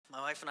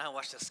wife and I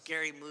watched a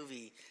scary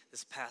movie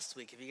this past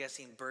week. Have you guys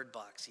seen Bird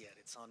Box yet?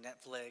 It's on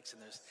Netflix,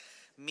 and there's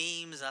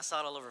memes. I saw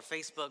it all over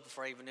Facebook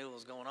before I even knew what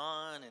was going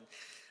on, and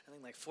I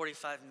think like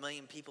 45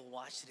 million people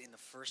watched it in the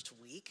first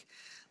week,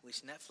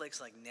 which Netflix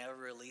like never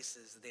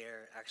releases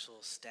their actual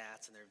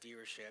stats and their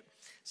viewership.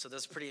 So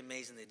that's pretty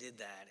amazing they did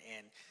that.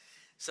 And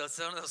so it's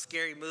one of those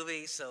scary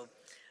movies, so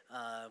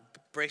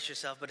brace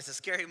yourself, but it's a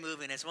scary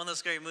movie, and it's one of those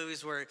scary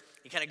movies where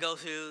you kind of go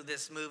through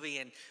this movie,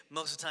 and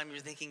most of the time you're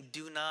thinking,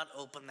 do not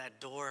open that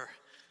door.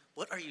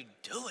 What are you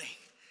doing?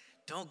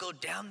 Don't go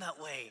down that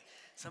way.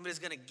 Somebody's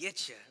going to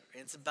get you.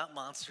 It's about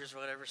monsters or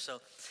whatever, so,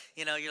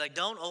 you're like,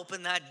 don't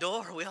open that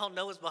door. We all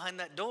know what's behind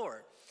that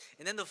door.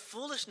 And then the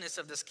foolishness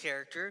of this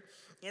character,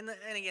 and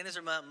again, these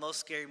are most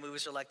scary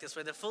movies are like this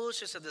way, the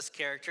foolishness of this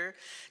character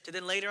to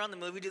then later on in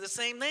the movie do the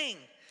same thing.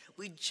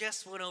 We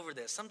just went over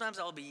this. Sometimes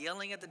I'll be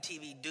yelling at the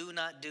TV, do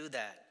not do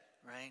that,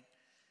 right?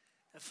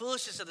 The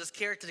foolishness of this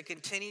character to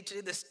continue to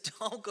do this,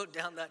 don't go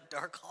down that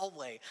dark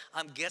hallway.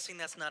 I'm guessing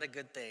that's not a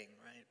good thing,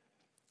 right?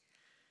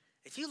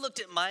 If you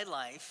looked at my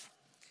life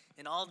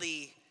and all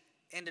the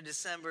end of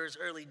December's,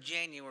 early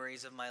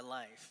January's of my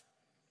life,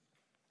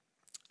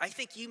 I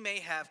think you may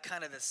have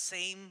kind of the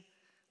same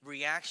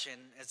reaction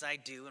as I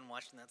do in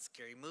watching that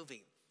scary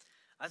movie.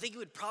 I think you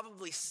would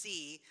probably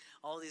see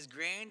all these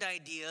grand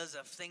ideas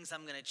of things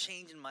I'm going to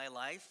change in my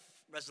life,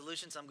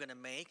 resolutions I'm going to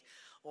make,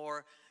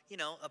 or,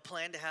 a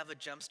plan to have a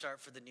jump start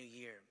for the new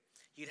year.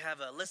 You'd have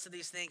a list of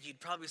these things. You'd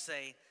probably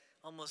say,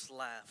 almost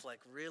laugh, like,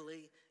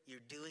 really?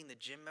 You're doing the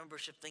gym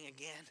membership thing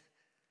again?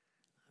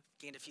 I've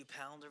gained a few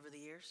pounds over the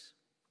years,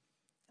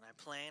 and I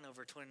plan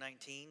over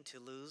 2019 to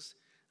lose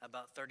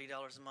about $30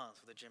 a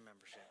month with a gym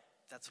membership.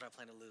 That's what I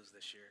plan to lose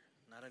this year.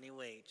 Not any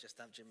weight, just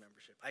that gym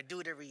membership. I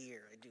do it every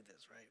year. I do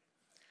this, right?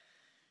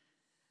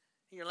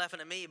 You're laughing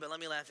at me, but let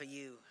me laugh at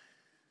you.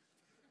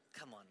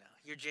 Come on now.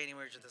 Your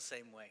Januaries are the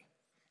same way.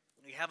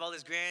 We have all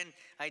these grand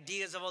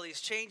ideas of all these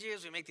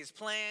changes. We make these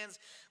plans.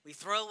 We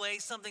throw away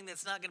something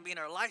that's not going to be in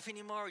our life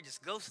anymore. We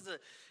just go to the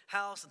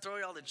house and throw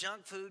away all the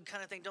junk food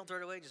kind of thing. Don't throw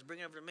it away. Just bring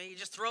it over to me. You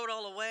just throw it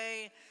all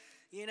away.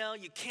 You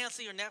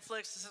cancel your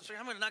Netflix.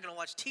 I'm not going to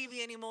watch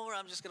TV anymore.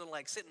 I'm just going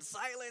to sit in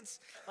silence.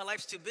 My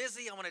life's too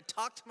busy. I want to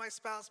talk to my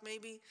spouse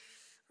maybe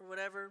or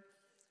whatever.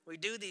 We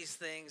do these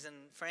things, and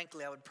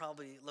frankly, I would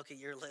probably look at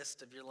your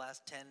list of your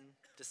last 10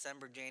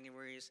 December,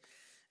 Januaries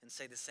and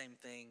say the same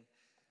thing.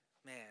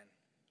 Man,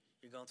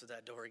 you're going through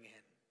that door again.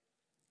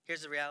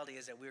 Here's the reality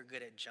is that we're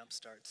good at jump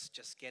starts,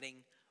 just getting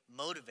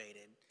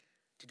motivated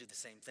to do the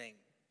same thing.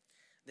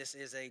 This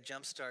is a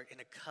jump start in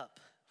a cup,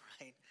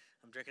 right?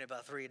 I'm drinking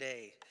about 3 a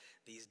day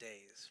these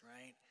days,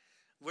 right?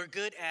 We're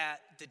good at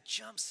the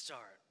jump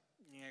start.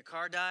 Your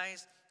car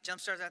dies, jump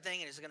start that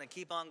thing, and it's going to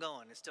keep on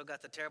going. It's still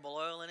got the terrible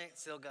oil in it.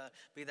 It's still going to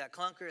be that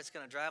clunker. It's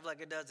going to drive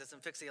like it does. It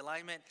doesn't fix the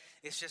alignment.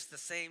 It's just the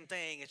same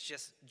thing. It's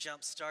just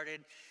jump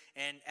started.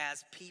 And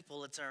as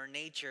people, it's our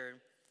nature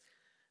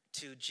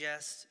to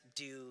just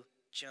do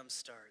jump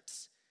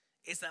starts.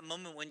 It's that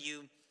moment when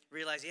you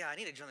realize, I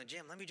need to join the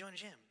gym. Let me join the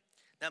gym.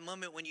 That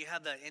moment when you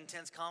have that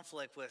intense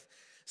conflict with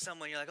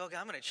someone, you're like, okay,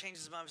 I'm going to change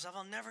this by myself.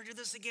 I'll never do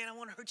this again. I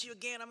won't hurt you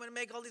again. I'm going to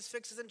make all these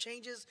fixes and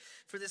changes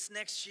for this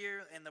next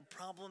year. And the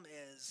problem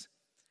is,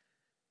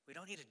 we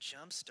don't need a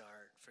jump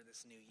start for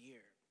this new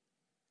year.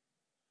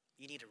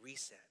 You need a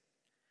reset.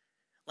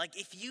 Like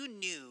if you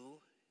knew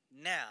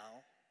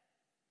now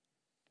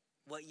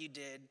what you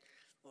did,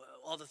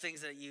 all the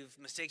things that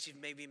mistakes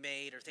you've maybe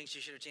made or things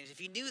you should have changed,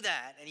 if you knew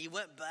that and you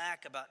went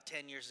back about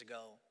 10 years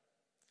ago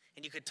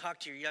and you could talk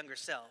to your younger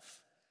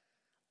self,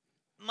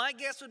 my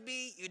guess would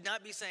be you'd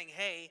not be saying,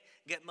 hey,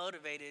 get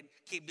motivated,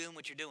 keep doing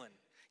what you're doing.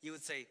 You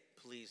would say,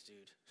 please, dude,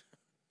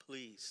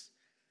 please,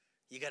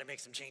 you got to make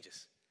some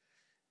changes.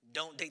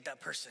 Don't date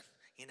that person,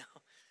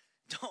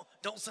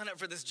 Don't sign up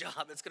for this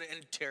job. It's going to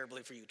end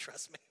terribly for you,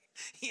 trust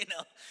me.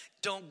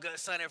 Don't go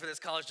sign up for this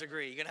college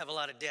degree. You're going to have a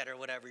lot of debt or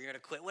whatever. You're going to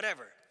quit,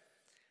 whatever.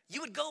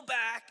 You would go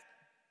back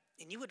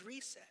and you would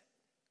reset.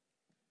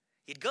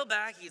 You'd go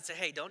back, you'd say,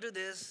 hey, don't do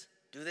this,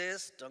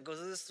 don't go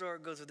through this door,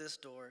 go through this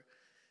door.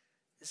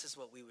 This is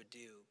what we would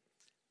do.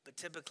 But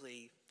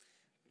typically,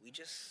 we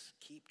just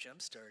keep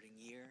jump starting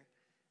year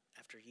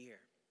after year.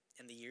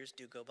 And the years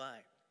do go by.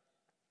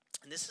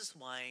 And this is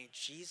why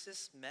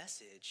Jesus'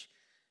 message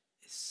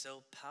is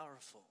so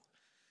powerful.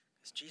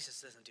 Because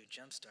Jesus doesn't do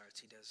jump starts.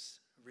 He does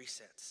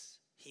resets.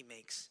 He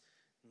makes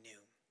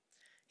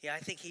new. I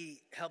think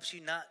he helps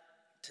you not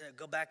to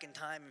go back in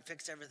time and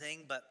fix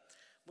everything, but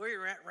where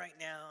you're at right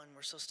now, and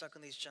we're so stuck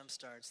on these jump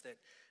starts, that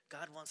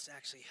God wants to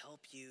actually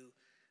help you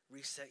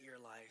reset your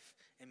life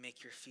and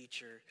make your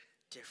future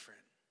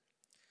different.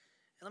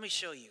 And let me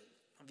show you.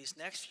 On these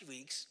next few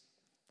weeks,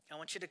 I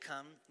want you to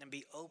come and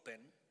be open.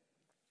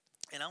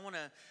 And I want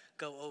to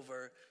go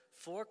over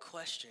 4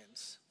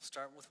 questions. We'll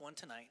start with one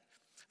tonight.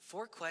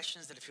 4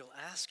 questions that if you'll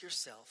ask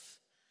yourself,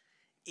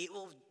 it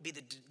will be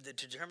the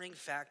determining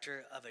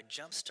factor of a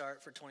jump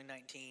start for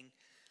 2019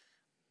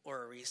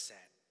 or a reset.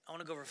 I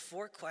want to go over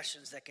 4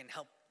 questions that can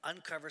help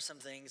uncover some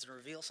things and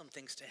reveal some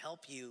things to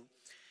help you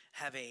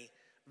have a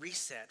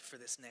reset for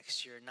this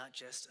next year, not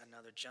just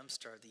another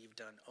jumpstart that you've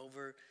done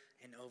over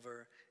and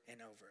over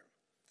and over.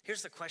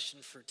 Here's the question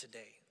for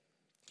today,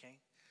 okay?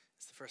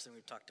 It's the first thing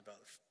we've talked about.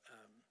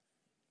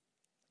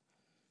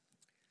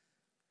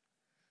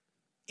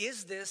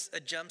 Is this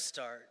a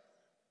jumpstart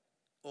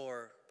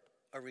or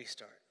a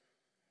restart?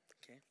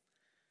 Okay.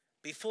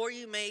 Before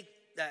you make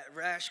that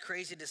rash,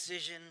 crazy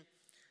decision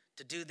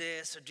to do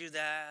this or do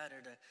that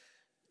or to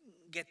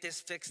get this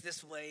fixed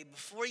this way,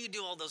 before you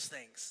do all those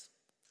things,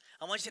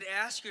 I want you to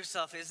ask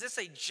yourself, is this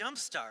a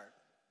jumpstart,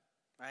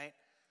 right?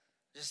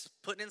 Just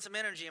putting in some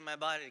energy in my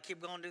body to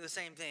keep going do the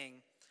same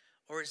thing,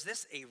 or is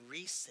this a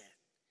reset?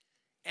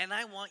 And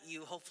I want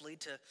you, hopefully,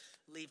 to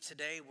leave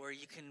today where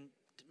you can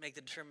make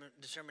the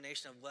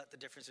determination of what the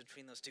difference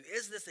between those two.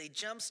 Is this a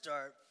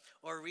jumpstart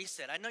or a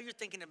reset? I know you're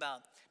thinking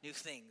about new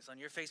things on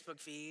your Facebook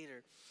feed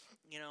or,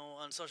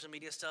 on social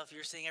media stuff.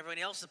 You're seeing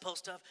everybody else post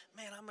stuff.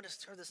 Man, I'm going to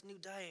start this new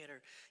diet,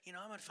 or,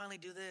 I'm going to finally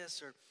do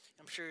this. Or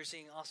I'm sure you're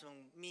seeing awesome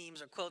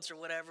memes or quotes or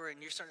whatever,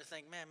 and you're starting to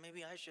think, man,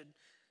 maybe I should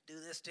do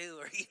this too,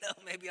 or,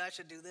 maybe I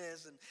should do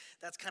this. And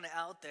that's kind of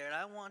out there. And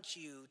I want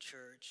you,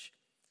 church,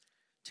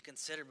 to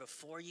consider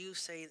before you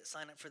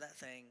sign up for that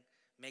thing,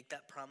 make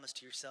that promise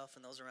to yourself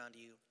and those around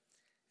you.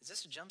 Is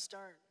this a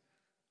jumpstart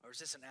or is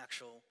this an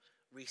actual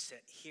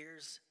reset?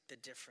 Here's the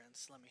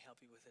difference. Let me help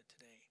you with it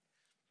today.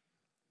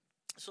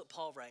 That's what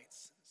Paul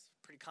writes. It's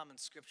a pretty common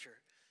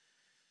scripture.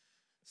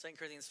 2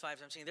 Corinthians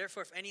 5:17.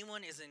 Therefore, if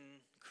anyone is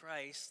in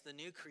Christ, the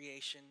new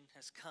creation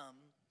has come.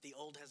 The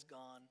old has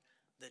gone.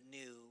 The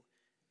new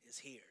is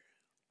here.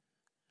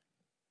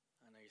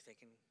 I know you're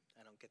thinking,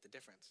 I don't get the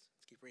difference.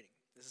 Let's keep reading.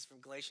 This is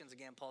from Galatians.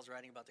 Again, Paul's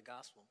writing about the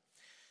gospel.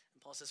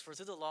 And Paul says, for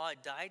through the law I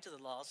died to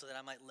the law so that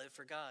I might live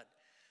for God.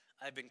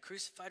 I've been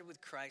crucified with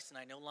Christ, and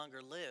I no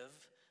longer live,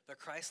 but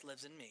Christ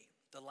lives in me.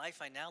 The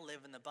life I now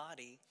live in the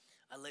body,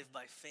 I live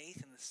by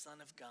faith in the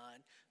Son of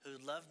God, who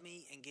loved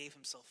me and gave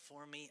himself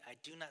for me. I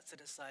do not set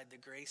aside the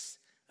grace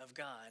of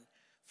God,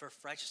 for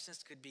if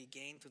righteousness could be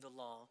gained through the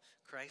law,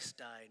 Christ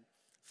died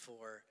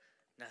for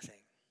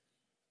nothing.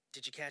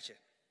 Did you catch it?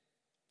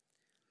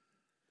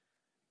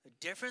 The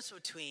difference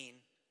between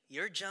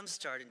your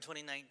jumpstart in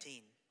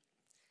 2019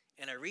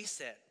 and a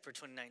reset for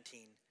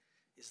 2019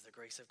 is the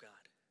grace of God.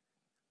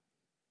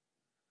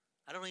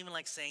 I don't even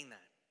like saying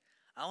that.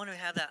 I want to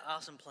have that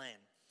awesome plan.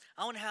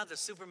 I want to have the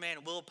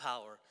Superman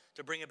willpower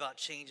to bring about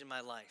change in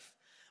my life.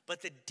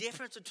 But the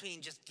difference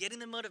between just getting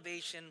the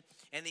motivation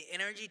and the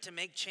energy to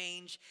make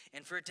change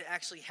and for it to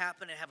actually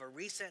happen and have a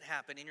reset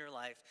happen in your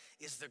life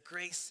is the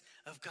grace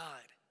of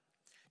God.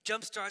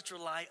 Jumpstarts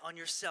rely on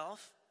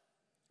yourself.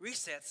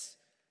 Resets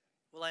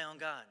rely on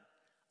God.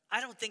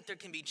 I don't think there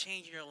can be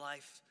change in your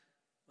life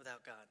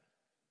without God.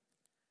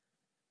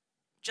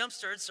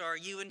 Jumpstarts are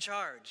you in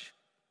charge.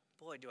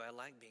 Boy, do I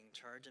like being in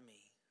charge of me.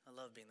 I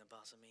love being the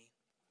boss of me.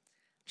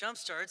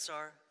 Jumpstarts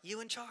are you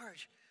in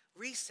charge.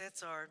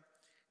 Resets are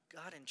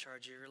God in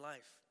charge of your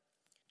life.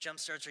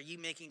 Jumpstarts are you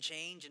making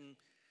change, and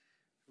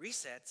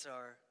resets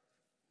are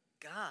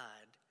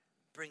God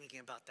bringing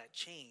about that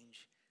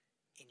change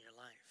in your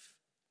life.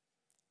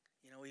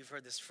 We've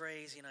heard this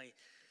phrase, you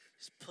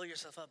just pull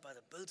yourself up by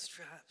the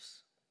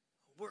bootstraps,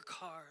 work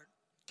hard,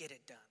 get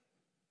it done.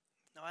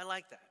 Now, I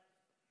like that,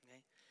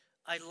 okay?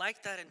 I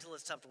like that until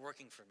it stopped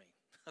working for me,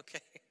 okay?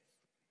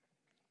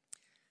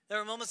 There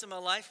were moments in my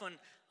life when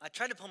I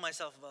tried to pull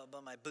myself up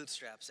by my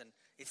bootstraps and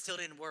it still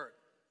didn't work.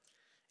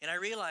 And I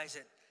realized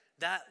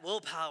that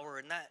willpower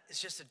and that is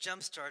just a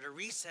jump start. A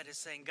reset is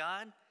saying,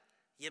 God,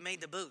 you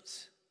made the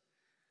boots.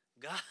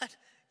 God,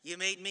 you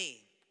made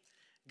me.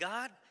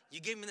 God,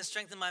 you gave me the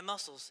strength in my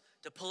muscles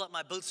to pull up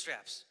my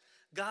bootstraps.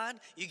 God,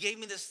 you gave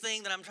me this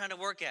thing that I'm trying to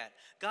work at.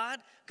 God.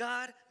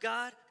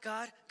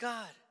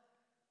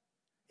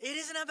 It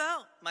isn't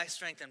about my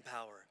strength and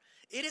power.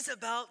 It is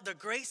about the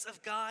grace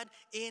of God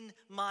in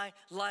my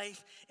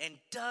life. And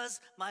does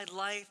my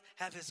life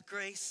have his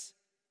grace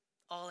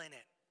all in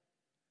it?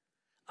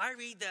 I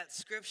read that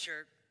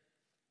scripture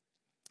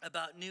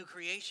about new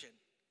creation.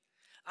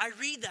 I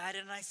read that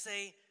and I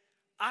say,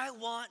 I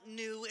want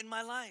new in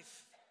my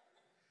life.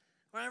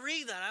 When I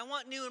read that, I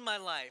want new in my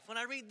life. When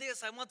I read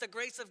this, I want the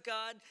grace of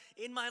God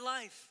in my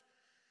life.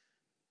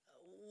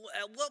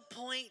 At what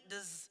point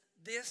does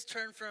this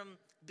turn from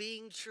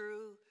being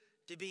true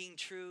to being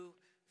true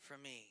for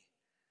me?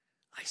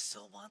 I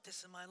so want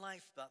this in my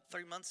life. About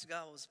 3 months ago,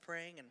 I was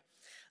praying, and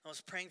I was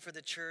praying for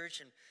the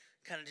church and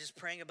kind of just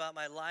praying about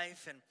my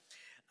life. And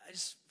I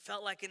just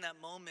felt like in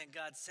that moment,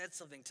 God said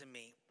something to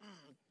me.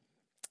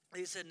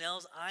 He said,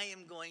 Nels, I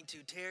am going to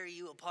tear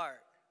you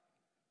apart.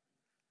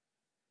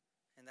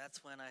 And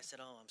that's when I said,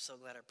 oh, I'm so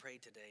glad I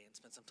prayed today and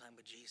spent some time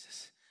with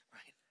Jesus,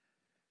 right?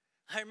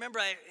 I remember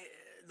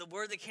the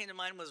word that came to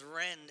mind was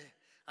rend.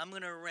 I'm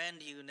going to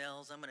rend you,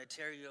 Nels. I'm going to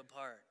tear you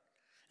apart.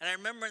 And I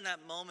remember in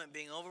that moment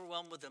being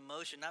overwhelmed with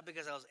emotion, not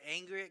because I was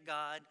angry at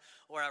God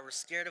or I was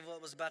scared of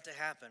what was about to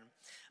happen,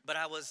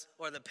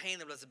 or the pain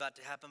that was about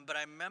to happen. But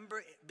I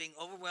remember being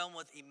overwhelmed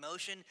with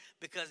emotion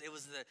because it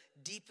was the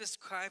deepest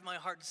cry of my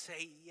heart to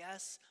say,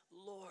 yes,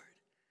 Lord,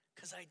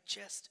 because I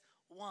just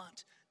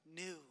want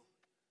new.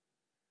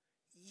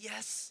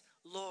 Yes,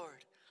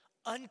 Lord.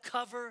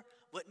 Uncover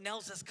what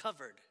Nels has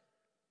covered.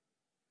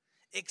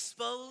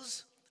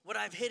 Expose what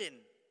I've hidden.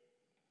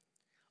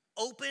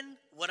 Open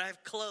what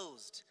I've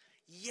closed.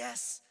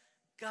 Yes,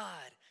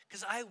 God,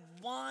 because I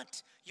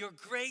want your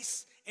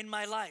grace in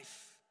my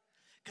life.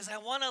 Because I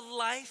want a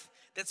life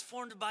that's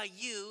formed by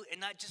you and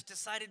not just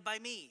decided by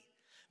me.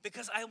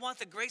 Because I want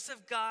the grace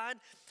of God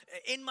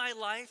in my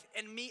life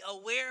and me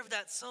aware of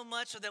that so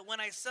much so that when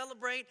I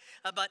celebrate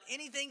about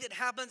anything that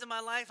happens in my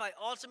life, I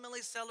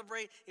ultimately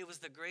celebrate it was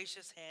the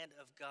gracious hand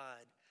of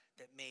God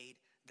that made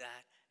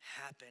that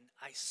happen.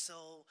 I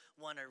so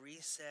want a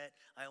reset.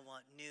 I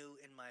want new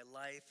in my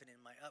life and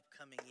in my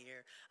upcoming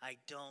year. I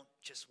don't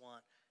just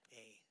want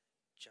a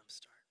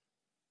jumpstart.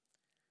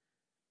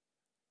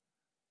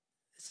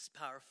 This is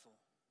powerful,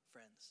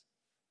 friends,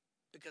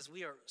 because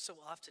we are so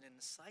often in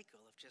the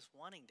cycle of just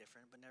wanting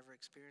different but never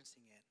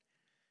experiencing it.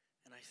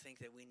 And I think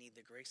that we need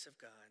the grace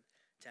of God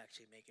to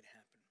actually make it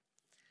happen.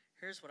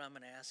 Here's what I'm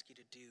going to ask you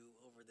to do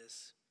over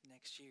this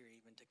next year,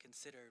 even to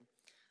consider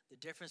the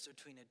difference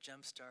between a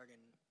jumpstart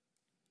and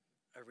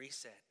a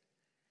reset.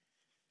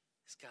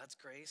 It's God's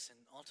grace and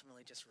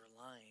ultimately just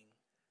relying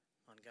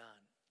on God.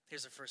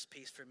 Here's the first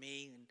piece for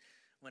me, and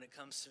when it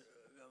comes to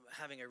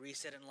having a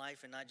reset in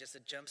life and not just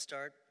a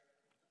jumpstart.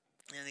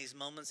 In these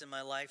moments in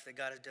my life that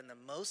God has done the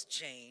most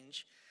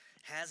change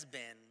has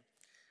been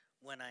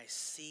when I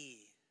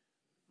see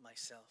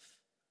myself.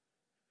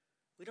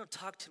 We don't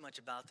talk too much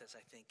about this,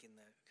 I think, in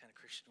the kind of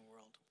Christian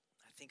world.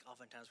 I think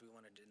oftentimes we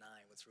want to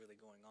deny what's really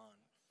going on.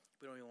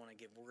 We don't even want to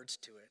give words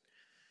to it.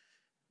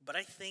 But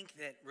I think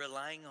that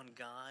relying on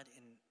God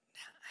and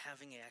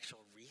having an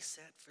actual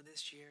reset for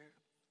this year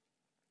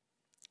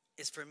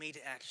is for me to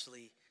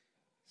actually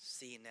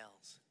see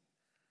Nels.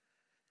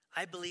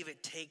 I believe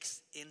it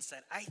takes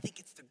insight. I think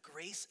it's the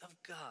grace of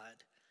God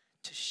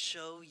to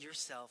show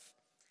yourself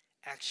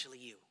actually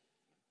you.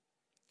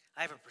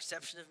 I have a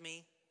perception of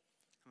me.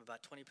 I'm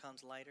about 20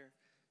 pounds lighter.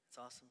 It's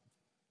awesome,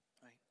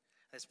 right?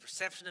 There's a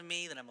perception of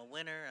me that I'm a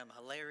winner, I'm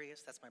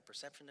hilarious. That's my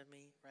perception of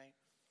me, right?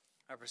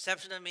 Our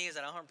perception of me is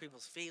that I don't hurt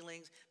people's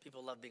feelings.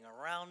 People love being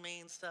around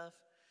me and stuff.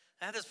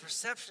 I have this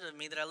perception of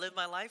me that I live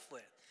my life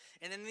with.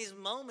 And in these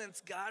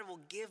moments, God will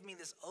give me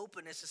this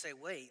openness to say,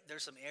 wait,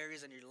 there's some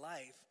areas in your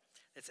life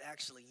that's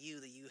actually you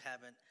that you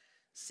haven't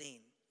seen.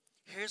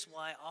 Here's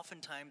why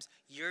oftentimes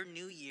your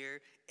new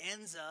year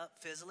ends up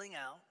fizzling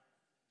out,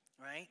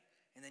 right?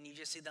 And then you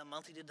just see that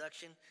monthly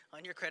deduction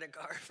on your credit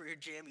card for your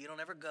gym. You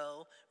don't ever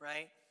go,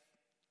 right?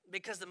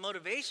 Because the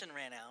motivation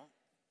ran out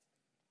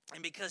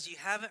and because you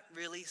haven't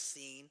really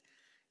seen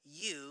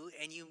you,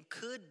 and you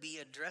could be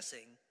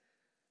addressing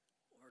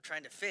or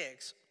trying to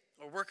fix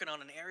or working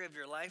on an area of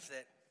your life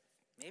that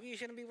maybe you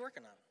shouldn't be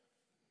working on.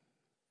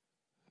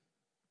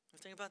 You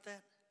think about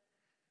that?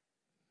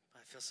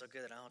 I feel so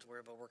good that I don't have to worry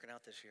about working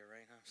out this year,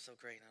 right? I'm so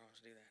great, I don't have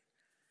to do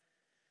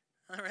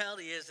that. The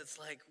reality is, it's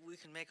like we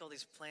can make all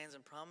these plans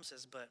and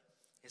promises, but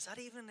is that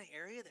even the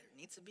area that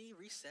needs to be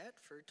reset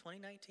for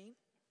 2019?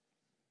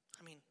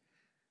 I mean,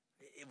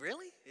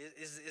 really?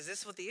 Is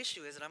this what the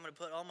issue is, that I'm going to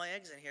put all my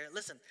eggs in here?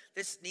 Listen,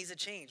 this needs a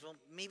change. Well,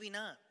 maybe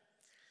not.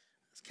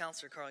 As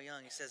Counselor Carl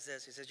Young, he says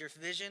this. He says, your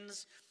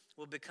visions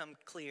will become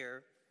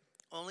clear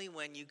only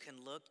when you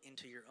can look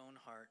into your own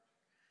heart.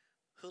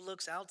 Who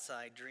looks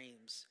outside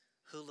dreams.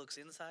 Who looks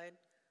inside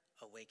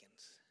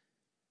awakens.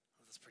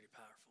 Well, that's pretty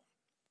powerful.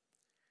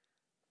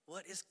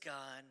 What is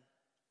God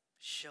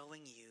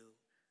showing you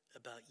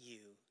about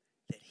you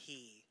that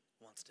he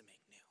wants to make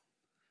new?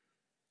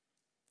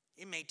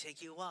 It may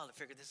take you a while to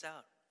figure this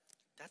out.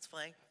 That's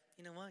fine.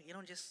 You know what? You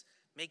don't just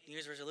make New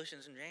Year's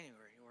resolutions in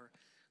January or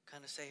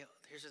kind of say,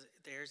 here's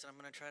the areas that I'm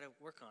going to try to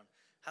work on.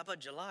 How about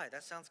July?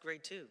 That sounds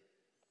great too.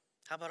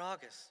 How about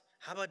August?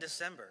 How about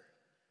December?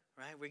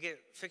 Right? We get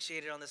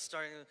fixated on this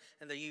starting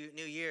in the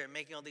new year and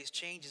making all these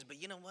changes.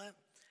 But you know what?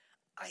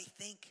 I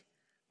think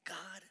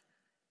God,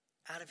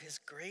 out of his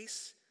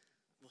grace,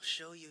 will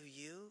show you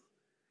you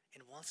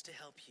and wants to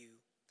help you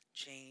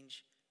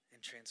change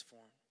and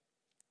transform.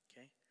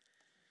 Okay?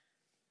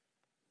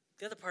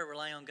 The other part of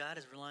relying on God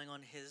is relying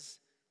on his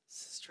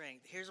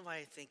strength. Here's why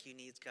I think you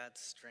need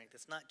God's strength.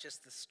 It's not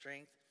just the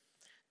strength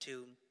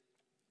to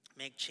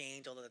make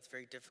change, although that's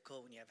very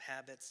difficult when you have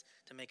habits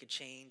to make a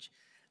change.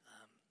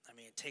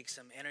 It takes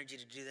some energy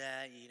to do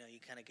that. You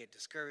kind of get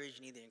discouraged.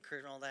 You need the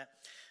encouragement, all that.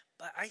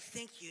 But I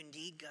think you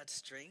need God's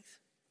strength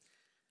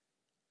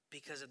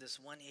because of this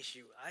one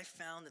issue. I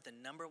found that the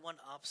number one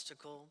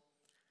obstacle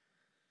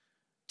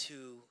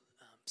to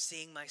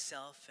seeing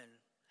myself and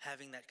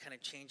having that kind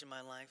of change in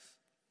my life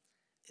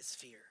is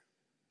fear.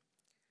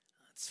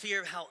 It's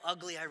fear of how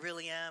ugly I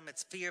really am.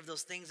 It's fear of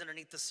those things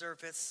underneath the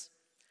surface.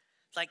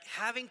 Like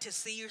having to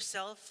see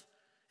yourself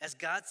as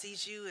God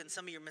sees you and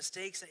some of your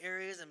mistakes and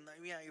areas and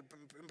your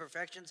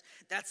imperfections,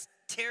 that's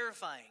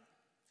terrifying.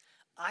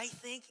 I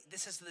think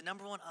this is the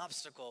number one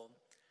obstacle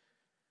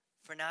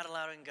for not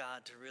allowing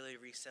God to really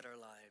reset our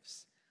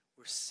lives.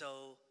 We're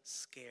so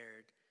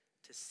scared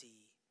to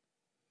see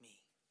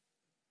me.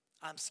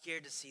 I'm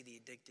scared to see the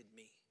addicted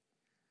me.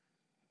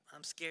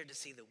 I'm scared to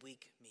see the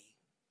weak me.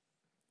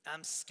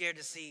 I'm scared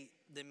to see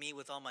the me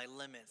with all my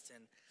limits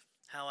and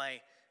how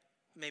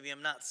maybe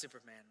I'm not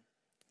Superman.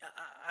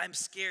 I'm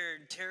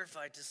scared,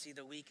 terrified to see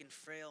the weak and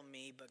frail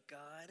me, but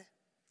God,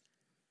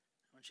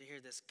 I want you to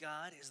hear this.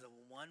 God is the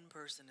one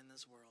person in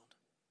this world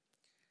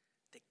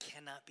that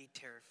cannot be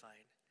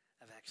terrified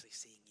of actually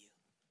seeing you.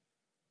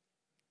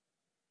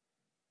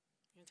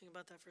 You think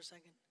about that for a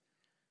second?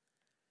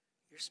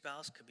 Your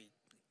spouse could be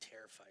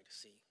terrified to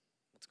see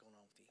what's going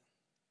on with you.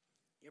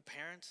 Your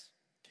parents,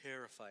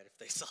 terrified if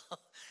they saw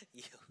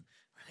you,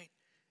 right?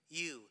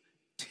 You,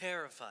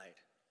 terrified,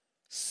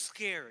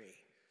 scary,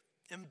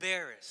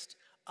 embarrassed.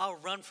 I'll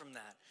run from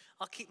that.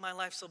 I'll keep my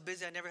life so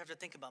busy I never have to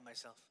think about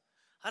myself.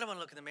 I don't want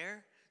to look in the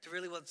mirror to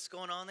really what's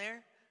going on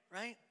there,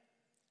 right?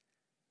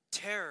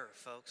 Terror,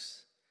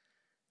 folks.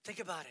 Think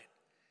about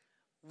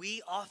it.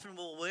 We often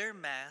will wear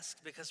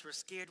masks because we're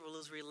scared we'll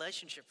lose a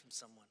relationship from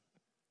someone.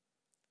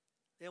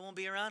 They won't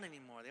be around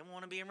anymore. They won't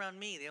want to be around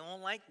me. They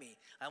won't like me.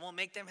 I won't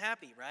make them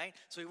happy, right?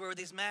 So we wear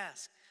these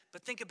masks.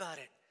 But think about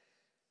it.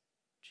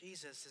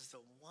 Jesus is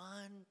the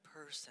one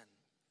person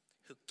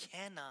who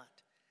cannot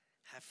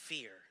have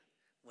fear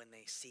when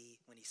he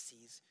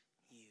sees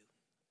you.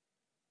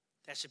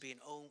 That should be an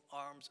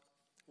arms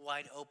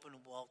wide open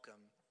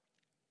welcome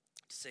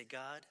to say,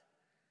 God,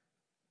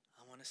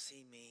 I want to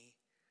see me.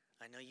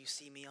 I know you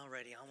see me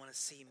already. I want to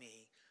see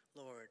me.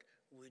 Lord,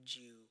 would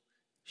you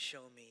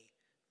show me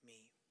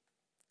me?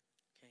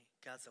 Okay,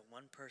 God's the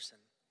one person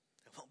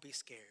that won't be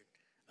scared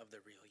of the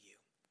real you.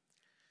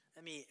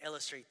 Let me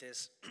illustrate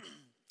this,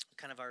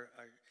 kind of our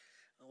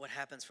what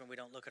happens when we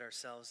don't look at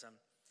ourselves.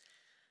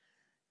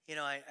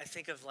 I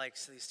think of like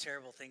these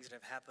terrible things that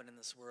have happened in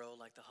this world,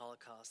 like the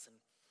Holocaust. And,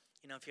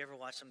 if you ever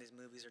watch some of these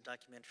movies or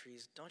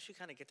documentaries, don't you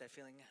kind of get that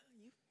feeling,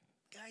 you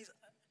guys,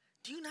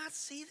 do you not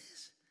see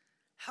this?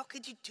 How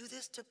could you do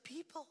this to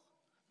people,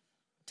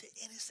 to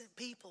innocent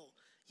people?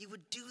 You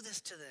would do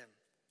this to them.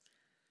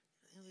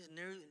 There's in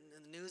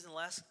the news in the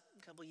last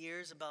couple of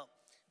years about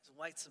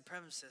white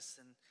supremacists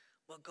and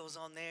what goes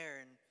on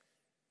there.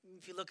 And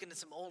if you look into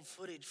some old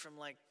footage from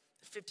like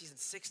the 50s and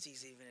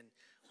 60s even, and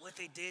what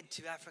they did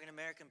to African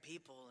American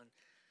people. And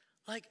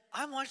like,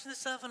 I'm watching this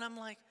stuff and I'm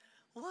like,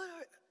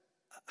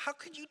 how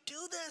could you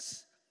do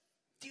this?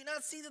 Do you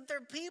not see that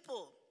they're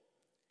people?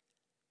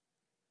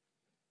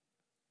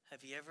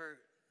 Have you ever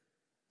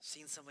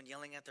seen someone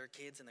yelling at their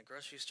kids in the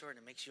grocery store and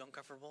it makes you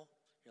uncomfortable?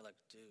 You're like,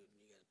 dude,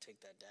 you got to take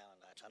that down.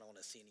 I don't want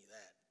to see any of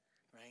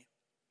that, right?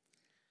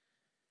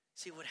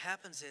 See, what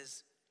happens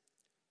is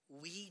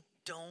we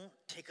don't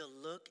take a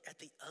look at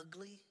the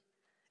ugly.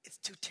 It's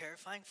too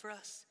terrifying for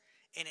us.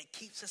 And it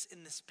keeps us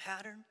in this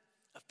pattern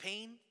of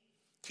pain,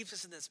 keeps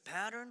us in this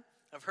pattern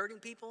of hurting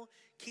people,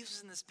 keeps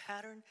us in this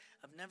pattern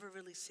of never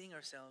really seeing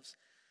ourselves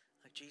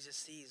like Jesus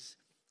sees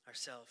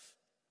ourselves.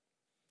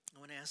 I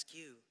want to ask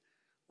you,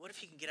 what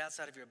if you can get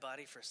outside of your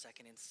body for a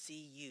second and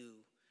see you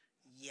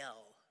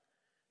yell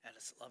at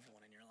a loved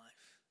one in your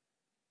life?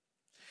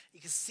 You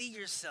can see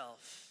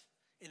yourself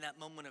in that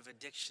moment of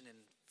addiction and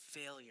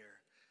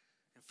failure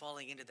and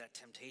falling into that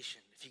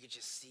temptation. If you could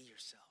just see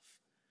yourself.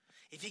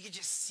 If you could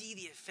just see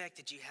the effect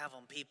that you have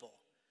on people.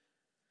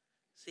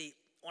 See,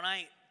 when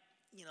I,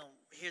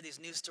 hear these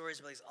news stories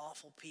about these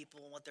awful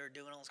people and what they're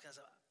doing, all this kind of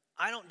stuff,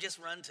 I don't just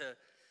run to,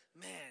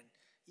 man,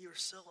 you're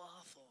so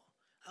awful.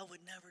 I would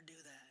never do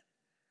that.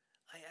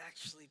 I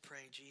actually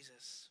pray,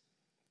 Jesus,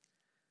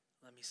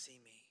 let me see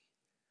me.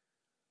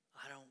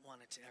 I don't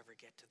want it to ever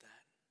get to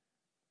that.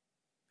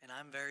 And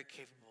I'm very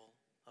capable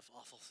of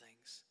awful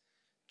things.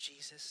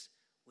 Jesus,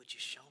 would you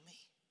show me?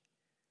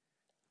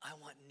 I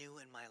want new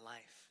in my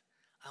life.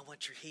 I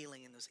want your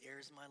healing in those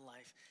areas of my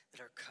life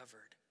that are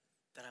covered,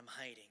 that I'm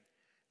hiding,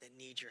 that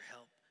need your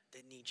help,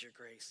 that need your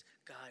grace.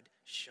 God,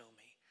 show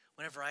me.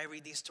 Whenever I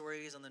read these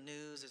stories on the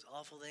news, there's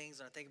awful things,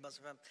 and I think about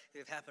something that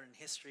have happened in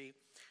history,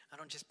 I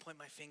don't just point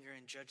my finger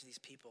and judge these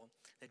people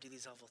that do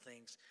these awful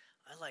things.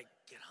 I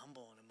get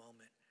humble in a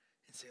moment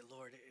and say,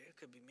 Lord, it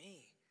could be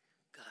me.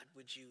 God,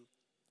 would you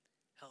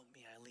help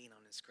me? I lean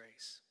on his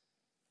grace.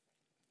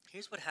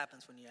 Here's what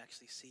happens when you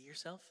actually see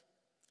yourself.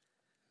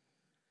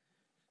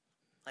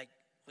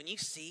 When you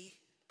see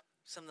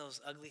some of those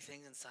ugly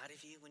things inside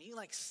of you, when you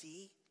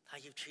see how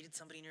you've treated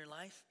somebody in your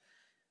life,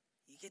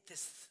 you get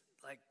this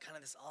kind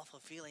of this awful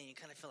feeling. You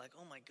kind of feel like,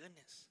 oh my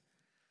goodness,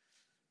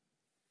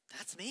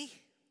 that's me.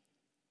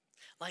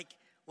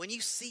 When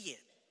you see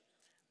it,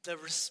 the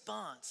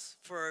response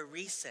for a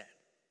reset,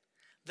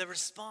 the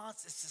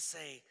response is to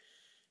say,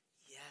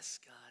 yes,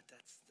 God,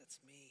 that's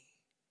me.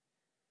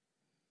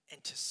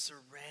 And to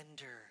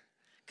surrender.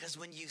 Because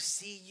when you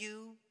see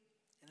you,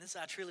 and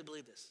I truly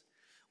believe this,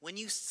 when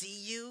you see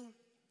you,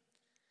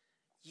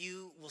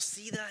 you will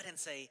see that and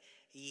say,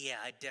 yeah,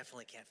 I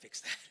definitely can't fix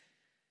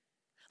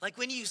that.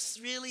 When you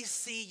really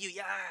see you,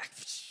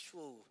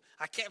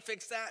 I can't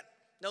fix that.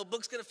 No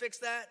book's going to fix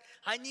that.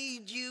 I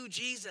need you,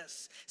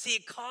 Jesus. See,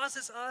 it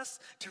causes us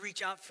to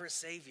reach out for a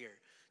Savior,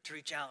 to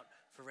reach out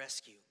for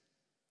rescue.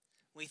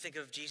 When you think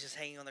of Jesus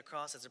hanging on the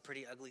cross, that's a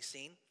pretty ugly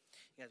scene.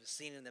 You guys have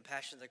seen it in the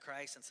Passion of the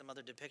Christ and some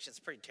other depictions. It's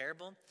pretty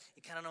terrible.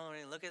 You kind of don't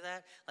really look at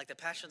that. Like the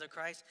Passion of the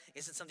Christ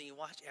isn't something you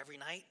watch every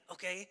night,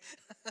 okay?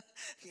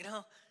 You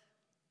know,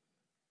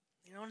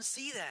 you don't want to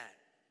see that.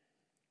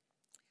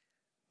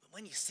 But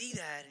when you see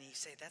that and you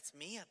say, that's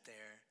me up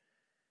there,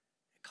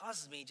 it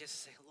causes me just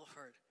to say,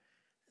 Lord,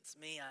 it's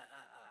me.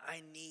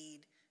 I need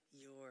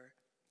your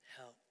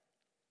help.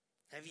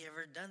 Have you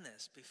ever done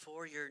this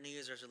before your New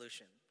Year's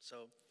resolution?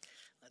 So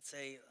let's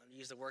say, I'll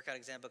use the workout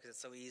example because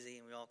it's so easy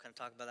and we all kind of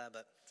talk about that.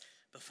 But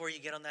before you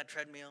get on that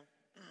treadmill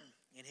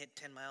and hit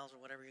 10 miles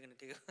or whatever you're going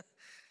to do,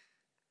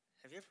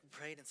 have you ever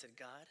prayed and said,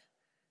 God,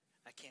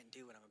 I can't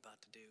do what I'm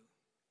about to do.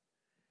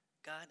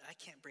 God, I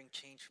can't bring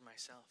change for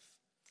myself.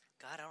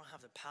 God, I don't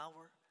have the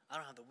power. I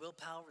don't have the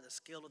willpower, the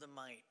skill, or the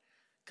might.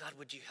 God,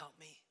 would you help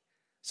me?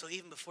 So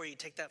even before you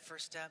take that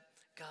first step,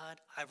 God,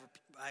 I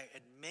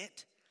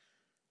admit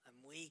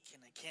I'm weak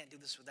and I can't do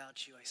this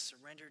without you. I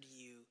surrender to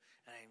you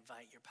and I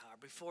invite your power.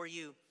 Before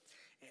you,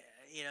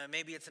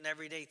 maybe it's an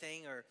everyday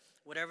thing or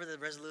whatever the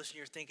resolution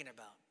you're thinking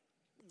about.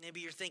 Maybe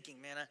you're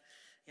thinking, man,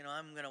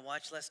 I'm going to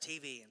watch less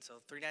TV. And so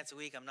 3 nights a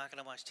week, I'm not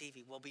going to watch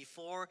TV. Well,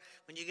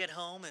 when you get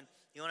home and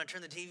you want to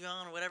turn the TV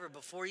on or whatever,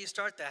 before you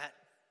start that,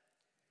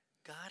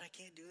 God, I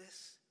can't do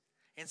this.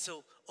 And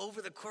so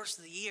over the course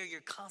of the year,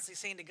 you're constantly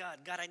saying to God,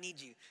 God, I need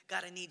you.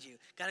 God, I need you.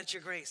 God, it's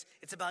your grace.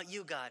 It's about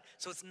you, God.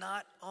 So it's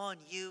not on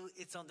you.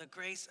 It's on the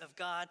grace of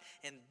God.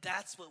 And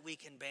that's what we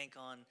can bank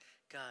on,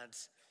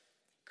 God's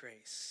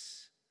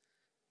grace.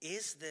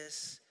 Is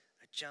this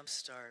a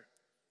jumpstart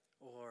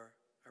or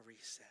a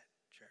reset,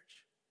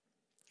 church?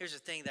 Here's the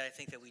thing that I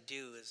think that we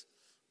do is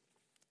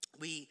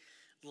we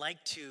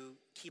like to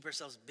keep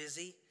ourselves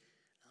busy.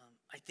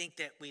 I think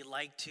that we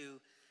like to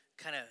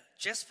kind of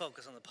just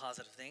focus on the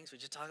positive things. We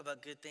just talk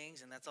about good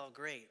things, and that's all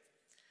great.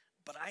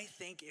 But I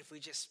think if we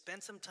just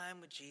spend some time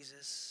with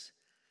Jesus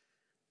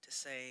to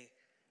say,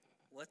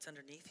 what's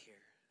underneath here?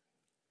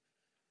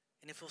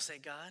 And if we'll say,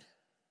 God,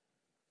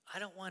 I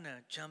don't want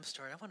to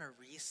jumpstart. I want to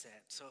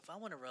reset. So if I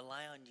want to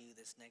rely on you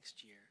this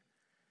next year,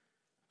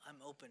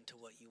 I'm open to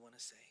what you want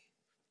to say.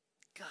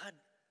 God,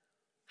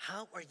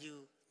 how are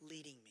you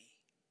leading me?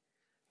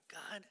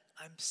 God,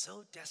 I'm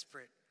so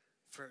desperate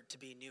to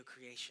be a new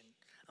creation.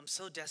 I'm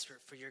so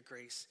desperate for your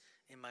grace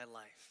in my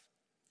life.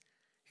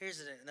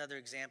 Here's another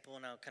example,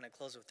 and I'll kind of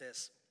close with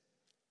this.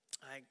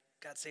 I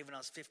got saved when I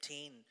was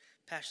 15,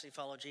 passionately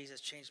followed Jesus,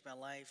 changed my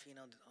life.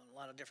 A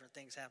lot of different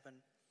things happened.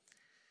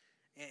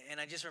 And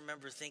I just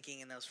remember thinking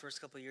in those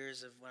first couple of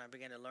years of when I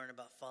began to learn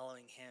about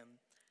following him,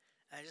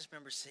 I just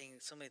remember seeing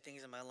so many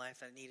things in my life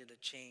that needed to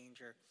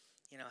change, or,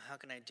 how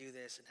can I do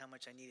this, and how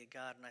much I needed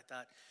God. And I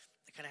thought,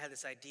 I kind of had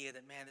this idea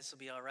that, man, this will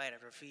be all right.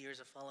 After a few years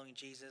of following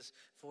Jesus,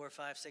 4,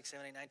 5, 6,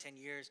 7, 8, 9, 10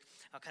 years,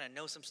 I'll kind of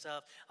know some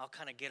stuff. I'll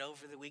kind of get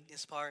over the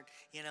weakness part.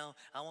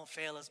 I won't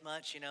fail as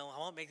much. I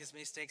won't make these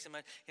mistakes as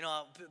much.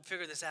 I'll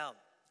figure this out.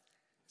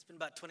 It's been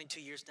about 22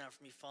 years now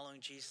for me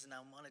following Jesus, and I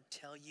want to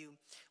tell you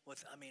 100%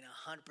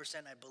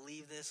 I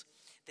believe this,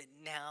 that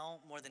now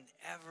more than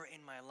ever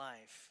in my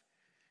life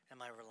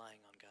am I relying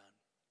on God.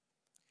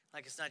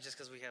 Like, it's not just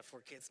because we have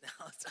 4 kids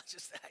now. It's not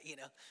just that,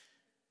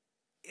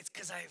 It's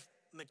because I've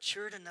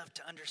matured enough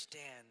to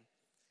understand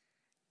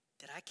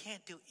that I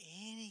can't do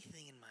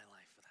anything in my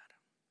life without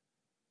him.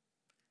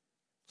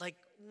 Like,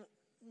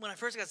 when I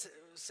first got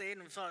saved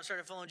and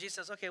started following Jesus,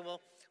 I was, okay,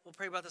 well, we'll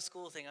pray about the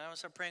school thing. I want to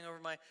start praying over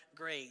my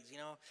grades,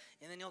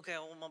 And then, okay,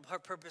 well, my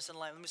purpose in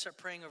life, let me start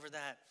praying over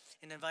that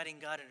and inviting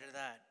God into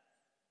that.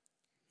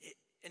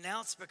 And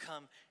now it's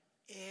become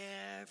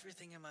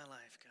everything in my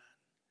life, God.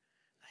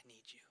 I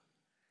need you.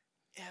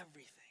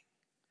 Everything.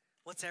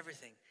 What's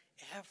everything?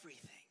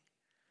 Everything.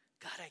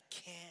 God, I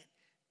can't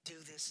do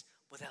this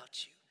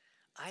without you.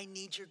 I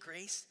need your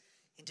grace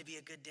and to be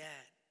a good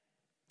dad.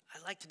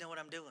 I like to know what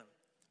I'm doing,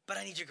 but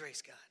I need your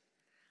grace, God.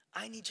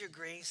 I need your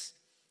grace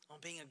on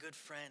being a good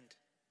friend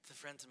to the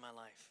friends in my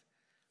life.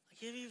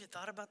 Like, have you ever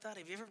thought about that?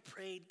 Have you ever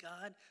prayed,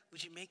 God,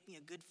 would you make me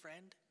a good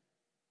friend?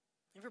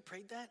 You ever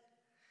prayed that?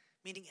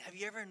 Meaning, have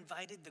you ever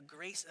invited the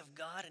grace of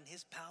God and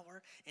his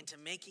power into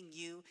making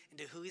you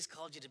into who he's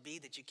called you to be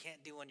that you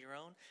can't do on your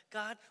own?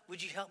 God,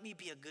 would you help me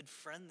be a good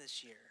friend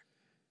this year?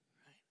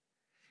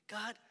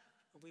 God,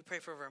 we pray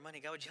for our money.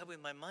 God, would you help me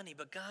with my money?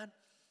 But God,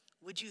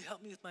 would you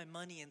help me with my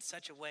money in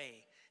such a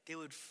way that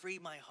would free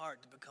my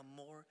heart to become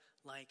more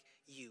like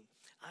you?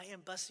 I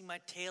am busting my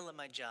tail at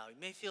my job.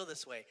 You may feel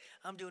this way.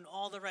 I'm doing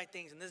all the right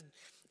things.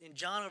 And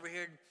John over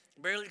here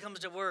barely comes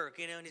to work,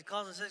 and he's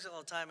calling sick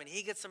all the time, and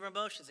he gets the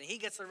promotions, and he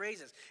gets the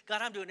raises.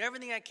 God, I'm doing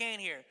everything I can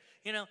here,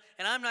 and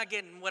I'm not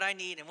getting what I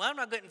need, and I'm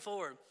not getting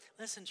forward.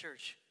 Listen,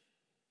 church.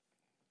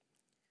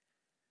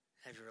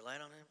 Have you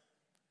relied on him?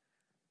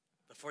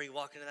 Before you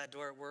walk into that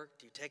door at work,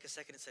 do you take a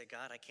second and say,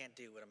 God, I can't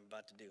do what I'm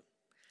about to do.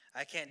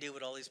 I can't do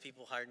what all these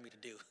people hired me to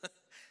do.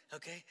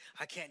 Okay?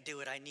 I can't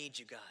do it. I need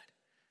you, God.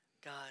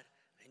 God,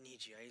 I need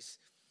you.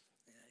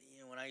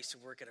 When I used to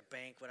work at a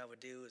bank, what I would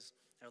do is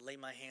I would lay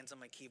my hands on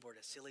my keyboard,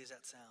 as silly as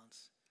that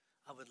sounds.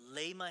 I would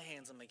lay my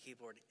hands on my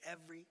keyboard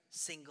every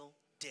single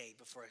day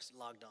before I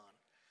logged on.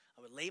 I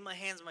I would lay my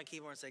hands on my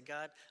keyboard and say,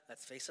 God,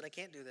 let's face it, I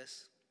can't do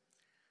this.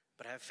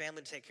 But I have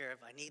family to take care of.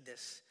 I need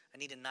this. I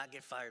need to not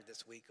get fired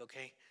this week,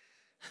 okay?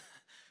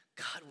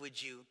 God,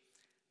 would you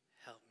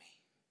help me?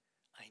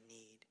 I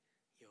need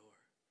your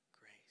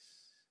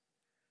grace.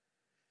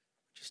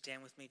 Would you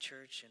stand with me,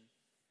 church? And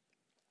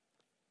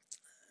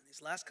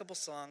these last couple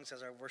songs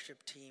as our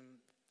worship team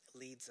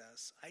leads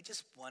us, I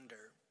just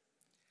wonder,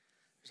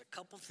 there's a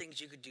couple things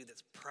you could do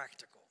that's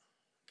practical,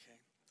 okay?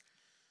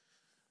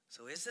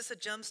 So is this a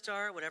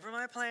jumpstart? Whatever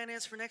my plan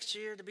is for next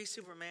year to be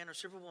Superman or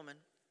Superwoman,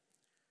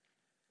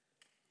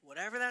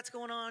 whatever that's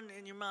going on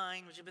in your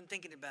mind, what you've been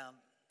thinking about,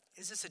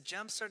 is this a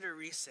jumpstart or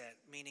reset?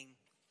 Meaning,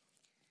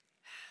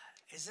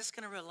 is this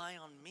going to rely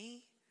on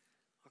me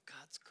or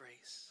God's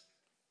grace?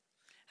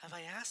 Have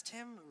I asked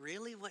him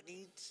really what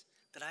needs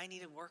that I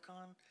need to work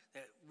on?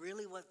 That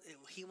really what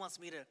he wants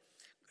me to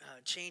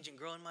change and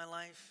grow in my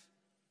life?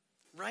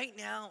 Right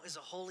now is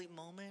a holy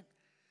moment.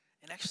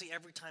 And actually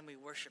every time we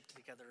worship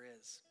together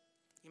is.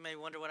 You may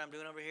wonder what I'm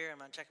doing over here. I'm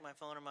not checking my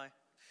phone or my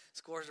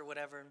scores or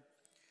whatever.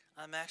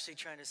 I'm actually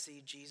trying to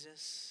see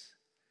Jesus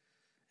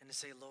and to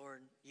say,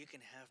 Lord, you can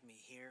have me.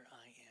 Here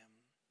I am.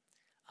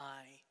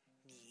 I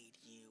need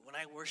you. When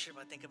I worship,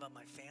 I think about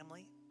my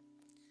family.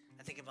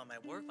 I think about my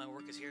work. My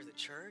work is here at the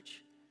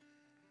church.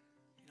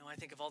 You know, I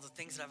think of all the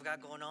things that I've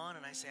got going on,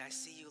 and I say, I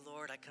see you,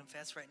 Lord. I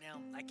confess right now,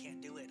 I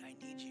can't do it. I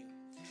need you.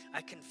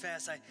 I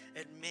confess, I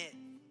admit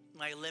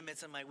my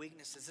limits and my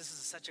weaknesses.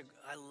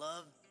 I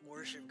love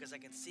worship because I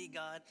can see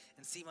God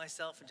and see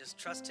myself and just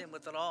trust him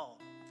with it all.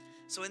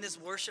 So in this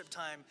worship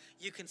time,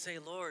 you can say,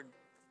 Lord,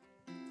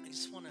 I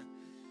just want to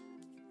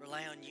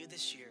rely on you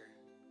this year.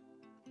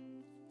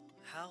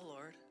 How,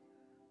 Lord?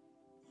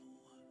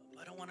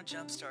 I don't want to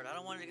jumpstart. I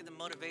don't want to get the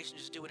motivation to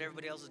just do what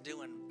everybody else is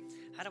doing.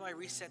 How do I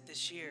reset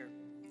this year?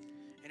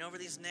 And over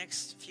these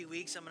next few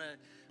weeks, I'm going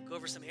to go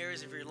over some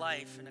areas of your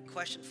life and a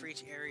question for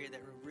each area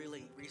that will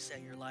really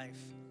reset your life.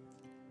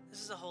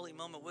 This is a holy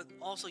moment. What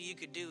also you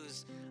could do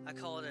is, I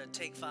call it a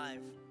take 5.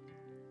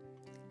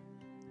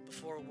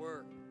 Before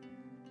work,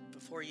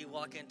 before you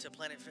walk into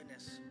Planet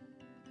Fitness,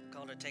 I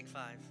call it a take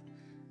 5.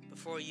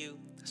 Before you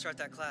start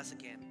that class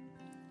again.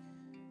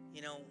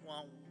 You know,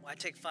 well, I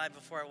take 5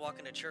 before I walk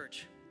into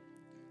church.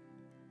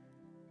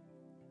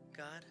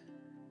 God,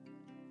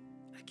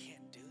 I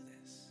can't do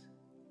this.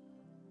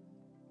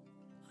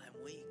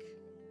 I'm weak.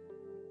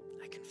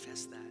 I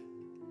confess that.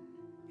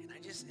 And I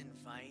just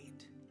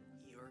invite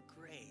your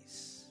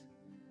grace,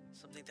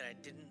 something that I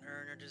didn't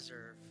earn or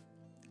deserve,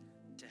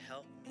 to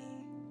help me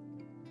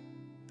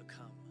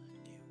become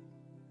new.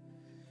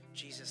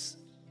 Jesus,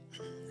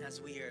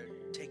 as we are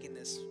taking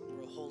this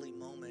real holy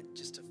moment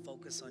just to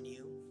focus on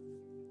you,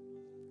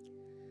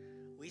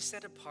 we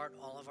set apart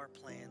all of our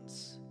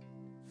plans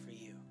for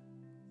you.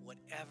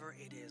 Whatever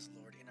it is,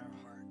 Lord, in our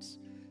hearts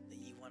that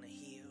you want to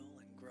heal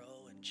and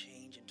grow and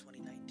change in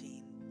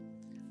 2019,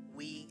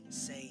 we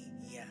say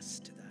yes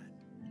to that.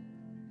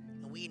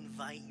 And we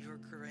invite your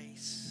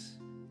grace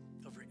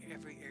over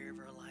every area of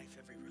our life,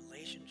 every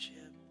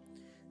relationship,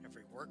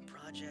 every work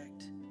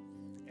project,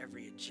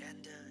 every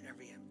agenda,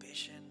 every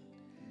ambition.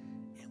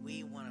 And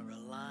we want to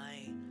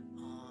rely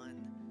on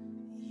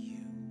you.